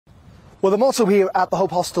Well, the motto here at the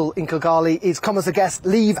Hope Hostel in Kilgarly is "Come as a guest,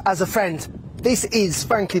 leave as a friend." This is,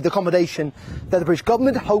 frankly, the accommodation that the British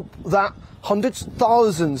government hope that hundreds,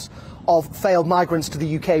 thousands of failed migrants to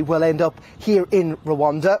the UK will end up here in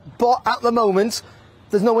Rwanda. But at the moment,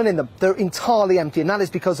 there's no one in them. They're entirely empty, and that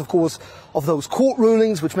is because, of course, of those court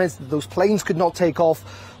rulings, which meant that those planes could not take off,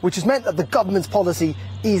 which has meant that the government's policy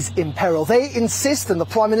is in peril. They insist, and the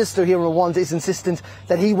Prime Minister here in Rwanda is insistent,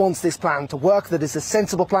 that he wants this plan to work, that it's a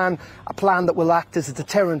sensible plan, a plan that will act as a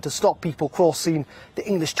deterrent to stop people crossing the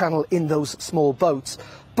English Channel in those small boats.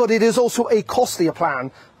 But it is also a costlier plan,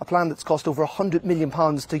 a plan that's cost over £100 million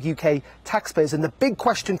to UK taxpayers. And the big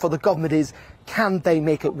question for the government is, can they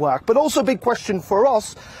make it work? But also a big question for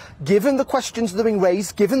us, given the questions that are being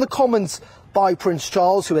raised, given the comments by Prince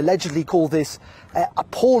Charles, who allegedly called this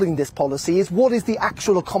appalling, this policy, is what is the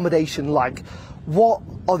actual accommodation like? What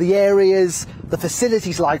are the areas, the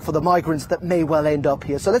facilities like for the migrants that may well end up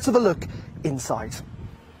here? So let's have a look inside.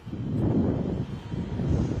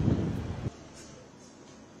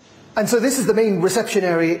 And so this is the main reception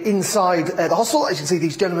area inside the hostel. As you can see,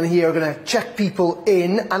 these gentlemen here are going to check people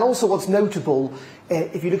in. And also what's notable,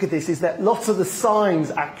 if you look at this, is that lots of the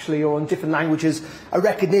signs actually are on different languages, a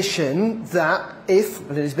recognition that if,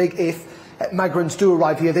 and it is big if, migrants do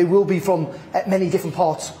arrive here, they will be from many different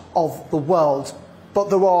parts of the world. But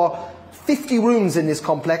there are 50 rooms in this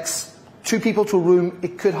complex, 2 people to a room.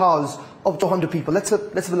 It could house up to 100 people. Let's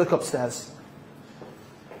have a look upstairs.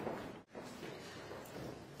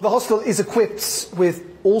 The hostel is equipped with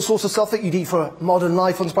all sorts of stuff that you need for modern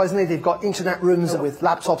life, unsurprisingly. They've got internet rooms with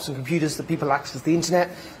laptops and computers that people access the internet,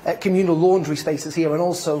 communal laundry spaces here, and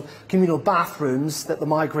also communal bathrooms that the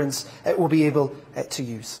migrants will be able to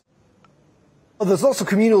use. Well, there's lots of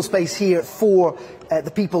communal space here for the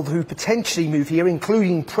people who potentially move here,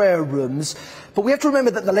 including prayer rooms. But we have to remember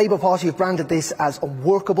that the Labour Party have branded this as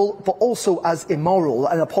unworkable, but also as immoral,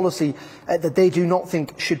 and a policy that they do not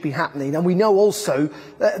think should be happening. And we know also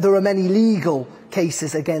that there are many legal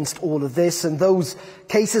cases against all of this, and those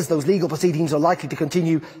cases, those legal proceedings, are likely to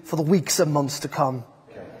continue for the weeks and months to come.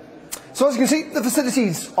 So as you can see, the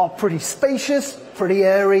facilities are pretty spacious, pretty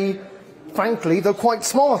airy. Frankly, they're quite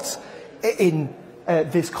smart in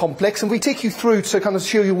this complex, and we take you through to kind of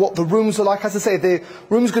show you what the rooms are like. As I say, the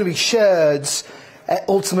rooms are going to be shared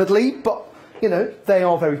ultimately, but you know, they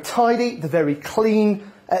are very tidy, they're very clean.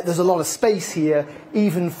 There's a lot of space here,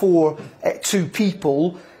 even for 2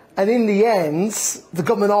 people. And in the end, the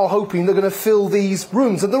government are hoping they're going to fill these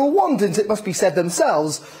rooms. And the Rwandans, it must be said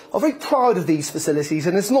themselves, are very proud of these facilities.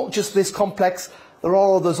 And it's not just this complex, there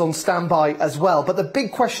are others on standby as well. But the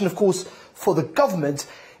big question, of course, for the government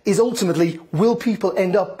is ultimately, will people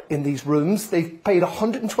end up in these rooms? They've paid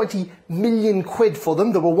 120 million quid for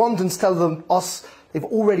them. The Rwandans tell us they've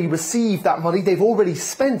already received that money. They've already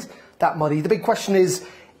spent that money. The big question is,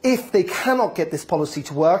 if they cannot get this policy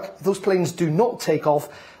to work, if those planes do not take off,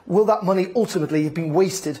 will that money ultimately have been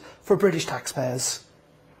wasted for British taxpayers?